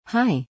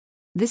Hi.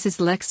 This is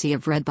Lexi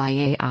of Read by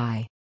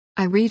AI.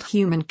 I read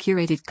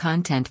human-curated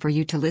content for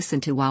you to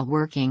listen to while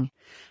working,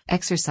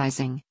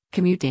 exercising,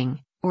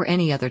 commuting, or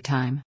any other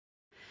time.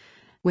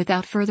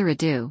 Without further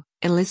ado,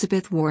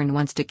 Elizabeth Warren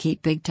Wants to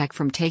Keep Big Tech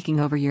from Taking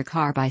Over Your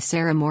Car by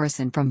Sarah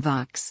Morrison from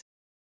Vox.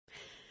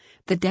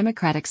 The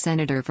Democratic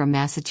senator from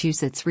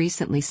Massachusetts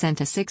recently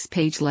sent a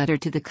 6-page letter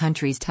to the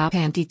country's top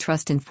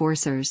antitrust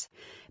enforcers,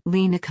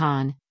 Lina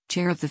Khan,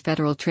 chair of the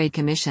Federal Trade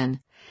Commission,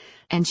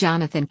 and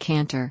Jonathan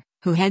Kanter,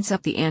 who heads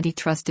up the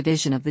antitrust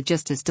division of the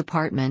Justice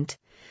Department,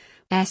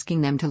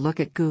 asking them to look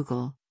at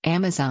Google,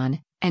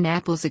 Amazon, and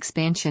Apple's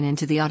expansion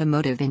into the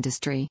automotive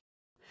industry.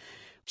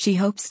 She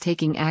hopes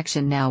taking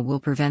action now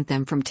will prevent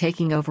them from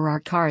taking over our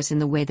cars in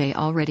the way they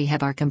already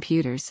have our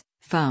computers,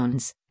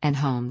 phones, and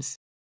homes.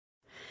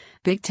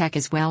 Big Tech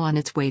is well on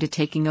its way to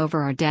taking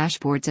over our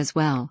dashboards as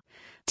well,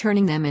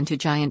 turning them into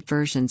giant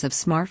versions of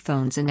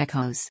smartphones and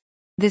Echoes.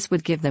 This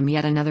would give them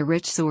yet another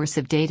rich source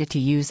of data to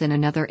use and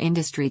another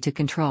industry to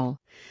control,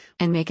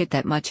 and make it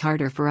that much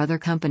harder for other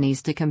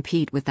companies to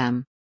compete with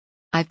them.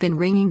 I've been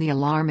ringing the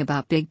alarm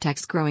about Big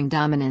Tech's growing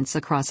dominance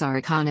across our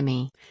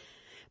economy,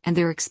 and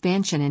their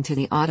expansion into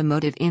the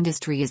automotive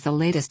industry is the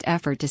latest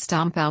effort to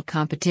stomp out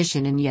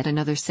competition in yet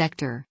another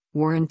sector,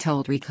 Warren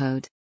told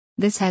Recode.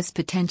 This has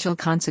potential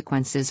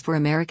consequences for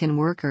American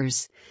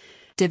workers,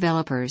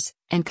 developers,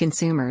 and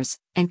consumers,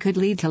 and could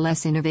lead to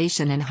less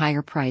innovation and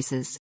higher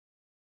prices.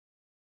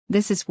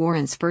 This is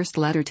Warren's first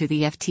letter to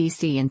the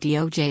FTC and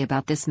DOJ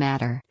about this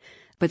matter,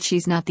 but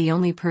she's not the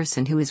only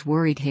person who is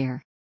worried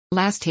here.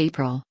 Last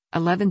April,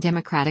 11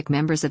 Democratic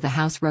members of the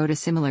House wrote a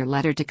similar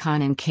letter to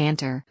Khan and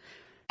Kanter,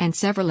 and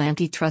several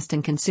antitrust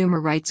and consumer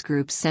rights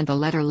groups sent a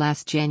letter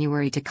last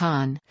January to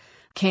Khan,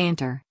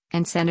 Kanter,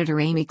 and Senator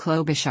Amy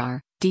Klobuchar,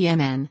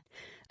 DMN,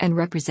 and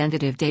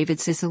Representative David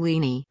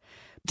Cicilline,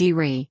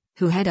 D.R.,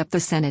 who head up the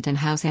Senate and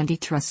House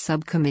antitrust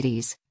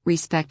subcommittees,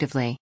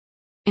 respectively.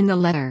 In the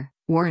letter,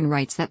 Warren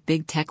writes that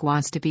Big Tech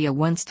wants to be a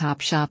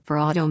one-stop shop for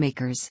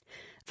automakers,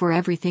 for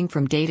everything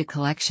from data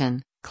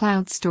collection,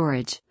 cloud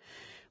storage,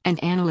 and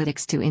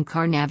analytics to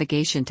in-car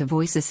navigation to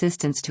voice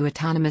assistance to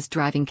autonomous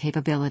driving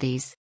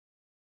capabilities.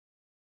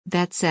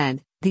 That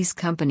said, these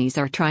companies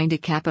are trying to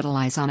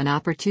capitalize on an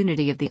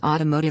opportunity of the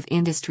automotive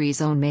industry's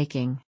own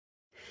making.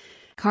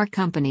 Car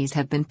companies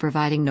have been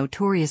providing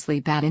notoriously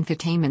bad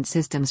infotainment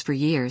systems for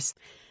years,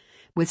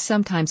 with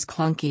sometimes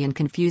clunky and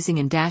confusing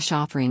in-dash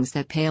offerings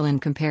that pale in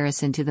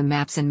comparison to the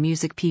maps and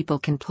music people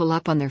can pull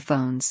up on their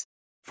phones.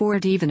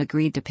 Ford even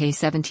agreed to pay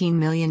 $17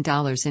 million in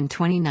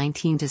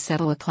 2019 to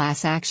settle a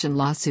class action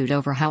lawsuit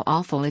over how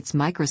awful its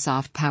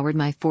Microsoft-powered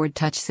My Ford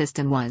Touch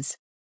system was.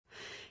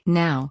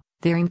 Now,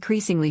 they're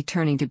increasingly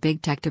turning to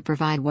Big Tech to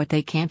provide what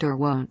they can't or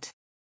won't.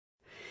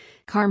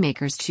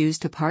 Carmakers choose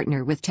to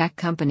partner with tech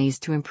companies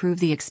to improve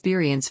the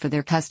experience for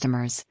their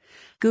customers,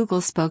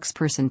 Google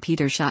spokesperson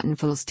Peter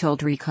Schottenfels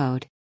told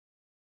Recode.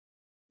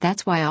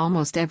 That's why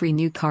almost every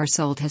new car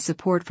sold has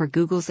support for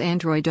Google's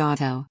Android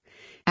Auto,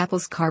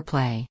 Apple's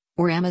CarPlay,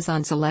 or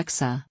Amazon's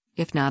Alexa,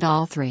 if not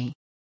all three.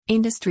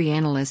 Industry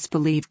analysts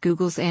believe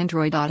Google's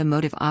Android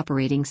Automotive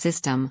Operating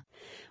System,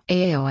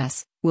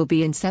 AAOS, will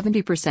be in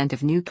 70%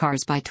 of new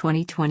cars by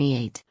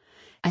 2028.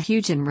 A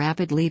huge and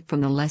rapid leap from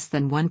the less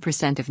than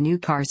 1% of new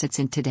cars it's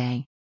in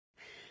today.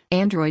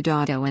 Android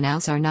Auto and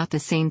AOS are not the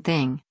same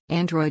thing.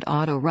 Android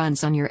Auto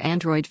runs on your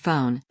Android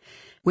phone,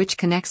 which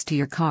connects to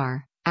your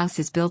car. AOS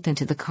is built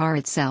into the car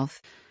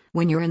itself.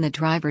 When you're in the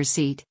driver's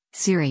seat,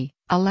 Siri,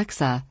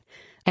 Alexa,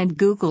 and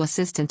Google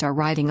Assistant are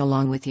riding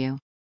along with you.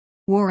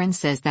 Warren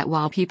says that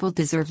while people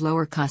deserve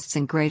lower costs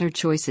and greater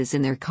choices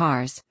in their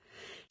cars,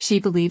 she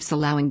believes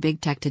allowing Big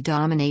Tech to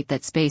dominate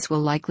that space will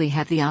likely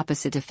have the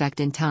opposite effect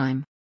in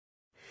time.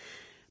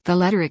 The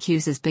letter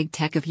accuses Big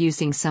Tech of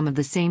using some of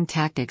the same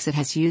tactics it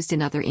has used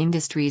in other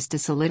industries to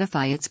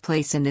solidify its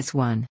place in this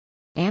one.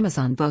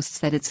 Amazon boasts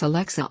that its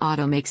Alexa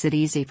Auto makes it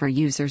easy for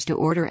users to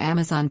order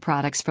Amazon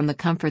products from the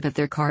comfort of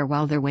their car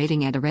while they're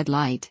waiting at a red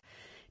light,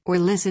 or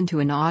listen to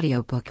an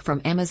audiobook from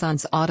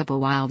Amazon's Audible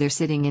while they're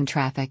sitting in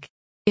traffic.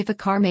 If a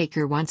car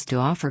maker wants to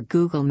offer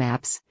Google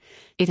Maps,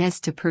 it has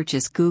to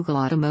purchase Google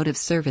Automotive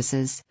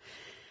Services,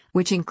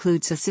 which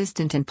includes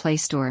Assistant and Play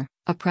Store,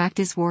 a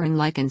practice Warren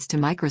likens to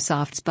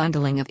Microsoft's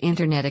bundling of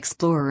Internet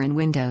Explorer and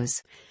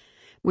Windows,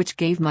 which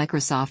gave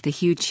Microsoft a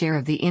huge share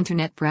of the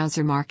Internet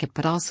browser market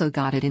but also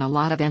got it in a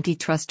lot of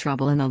antitrust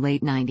trouble in the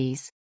late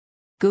 90s.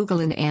 Google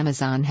and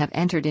Amazon have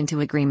entered into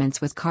agreements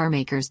with car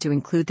makers to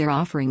include their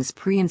offerings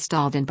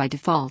pre-installed and by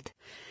default,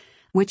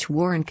 which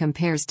Warren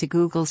compares to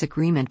Google's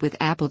agreement with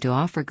Apple to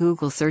offer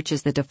Google Search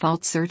as the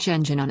default search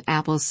engine on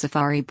Apple's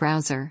Safari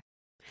browser.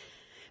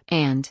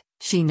 And,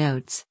 she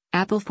notes,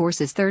 Apple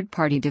forces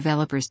third-party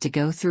developers to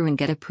go through and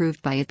get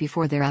approved by it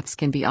before their apps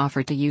can be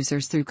offered to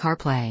users through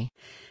CarPlay,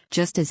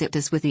 just as it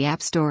does with the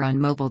App Store on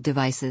mobile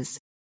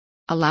devices.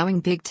 Allowing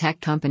big tech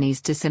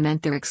companies to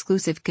cement their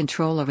exclusive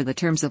control over the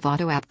terms of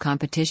auto app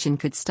competition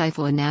could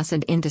stifle a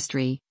nascent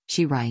industry,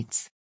 she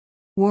writes.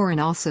 Warren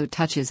also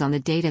touches on the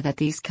data that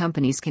these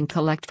companies can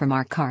collect from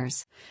our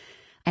cars,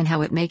 and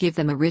how it may give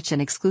them a rich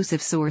and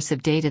exclusive source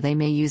of data they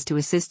may use to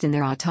assist in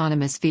their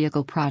autonomous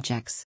vehicle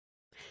projects.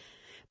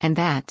 And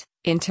that,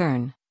 in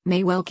turn,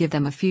 may well give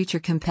them a future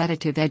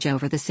competitive edge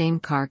over the same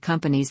car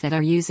companies that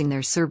are using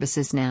their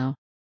services now.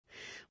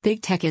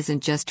 Big tech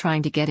isn't just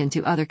trying to get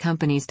into other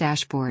companies'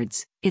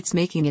 dashboards, it's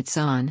making its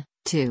own,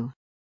 too.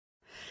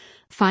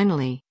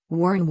 Finally,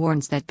 Warren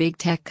warns that big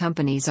tech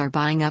companies are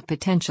buying up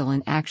potential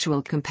and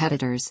actual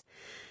competitors.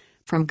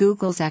 From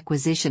Google's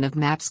acquisition of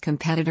Maps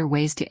competitor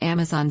Waze to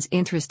Amazon's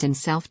interest in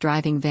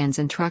self-driving vans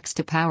and trucks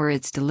to power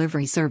its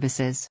delivery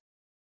services.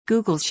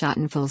 Google's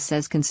Schottenfels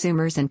says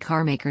consumers and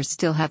carmakers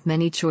still have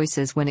many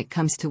choices when it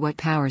comes to what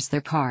powers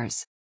their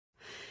cars.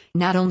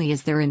 Not only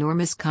is there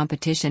enormous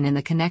competition in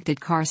the connected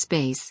car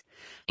space,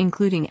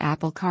 including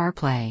Apple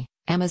CarPlay,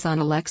 Amazon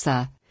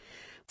Alexa,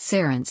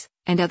 Cerence,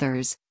 and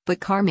others, but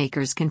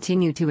carmakers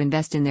continue to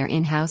invest in their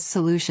in-house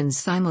solutions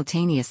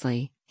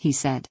simultaneously, he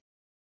said.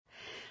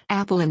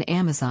 Apple and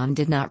Amazon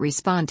did not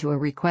respond to a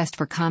request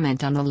for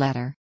comment on the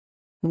letter.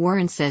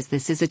 Warren says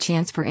this is a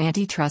chance for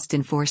antitrust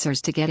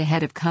enforcers to get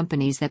ahead of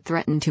companies that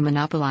threaten to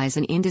monopolize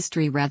an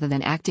industry rather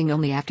than acting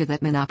only after that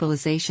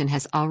monopolization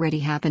has already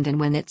happened and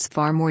when it's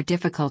far more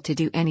difficult to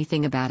do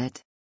anything about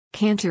it.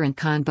 Cantor and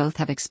Kahn both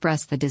have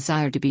expressed the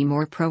desire to be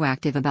more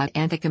proactive about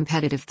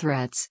anti-competitive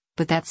threats,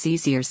 but that's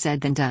easier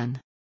said than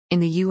done. In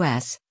the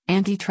U.S.,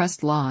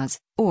 antitrust laws,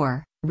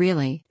 or,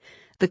 really,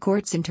 the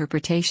court's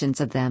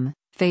interpretations of them,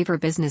 favor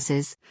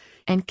businesses,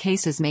 and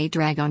cases may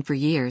drag on for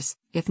years,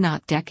 if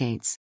not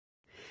decades.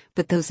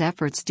 But those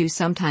efforts do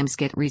sometimes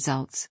get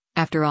results.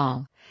 After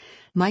all,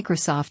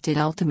 Microsoft did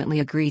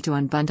ultimately agree to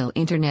unbundle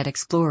Internet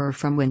Explorer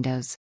from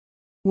Windows.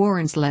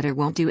 Warren's letter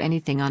won't do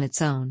anything on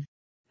its own.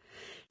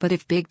 But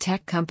if big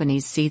tech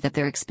companies see that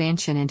their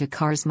expansion into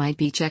cars might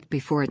be checked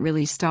before it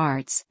really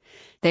starts,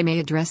 they may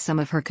address some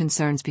of her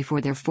concerns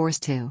before they're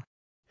forced to.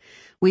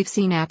 We've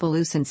seen Apple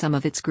loosen some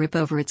of its grip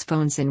over its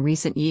phones in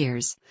recent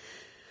years,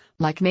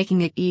 like making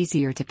it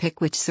easier to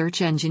pick which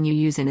search engine you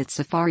use in its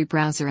Safari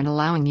browser and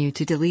allowing you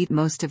to delete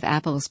most of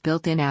Apple's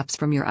built-in apps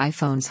from your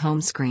iPhone's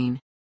home screen.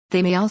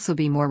 They may also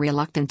be more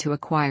reluctant to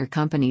acquire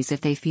companies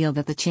if they feel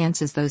that the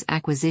chances those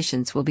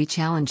acquisitions will be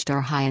challenged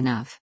are high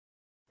enough.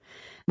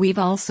 We've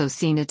also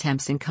seen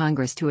attempts in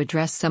Congress to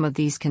address some of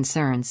these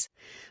concerns,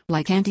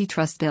 like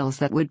antitrust bills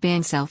that would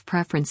ban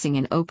self-preferencing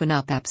and open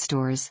up app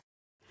stores.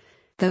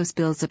 Those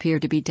bills appear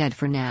to be dead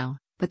for now,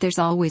 but there's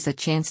always a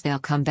chance they'll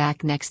come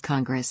back next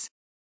Congress.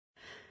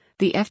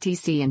 The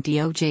FTC and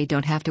DOJ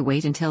don't have to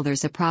wait until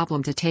there's a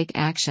problem to take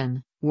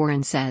action,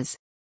 Warren says.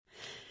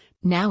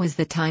 Now is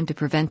the time to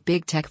prevent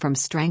big tech from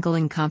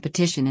strangling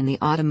competition in the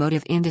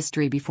automotive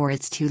industry before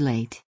it's too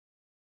late.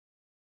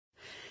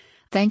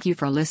 Thank you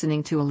for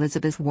listening to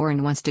Elizabeth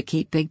Warren Wants to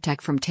Keep Big Tech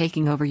from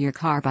Taking Over Your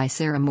Car by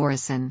Sarah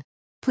Morrison.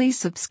 Please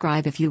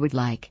subscribe if you would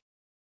like.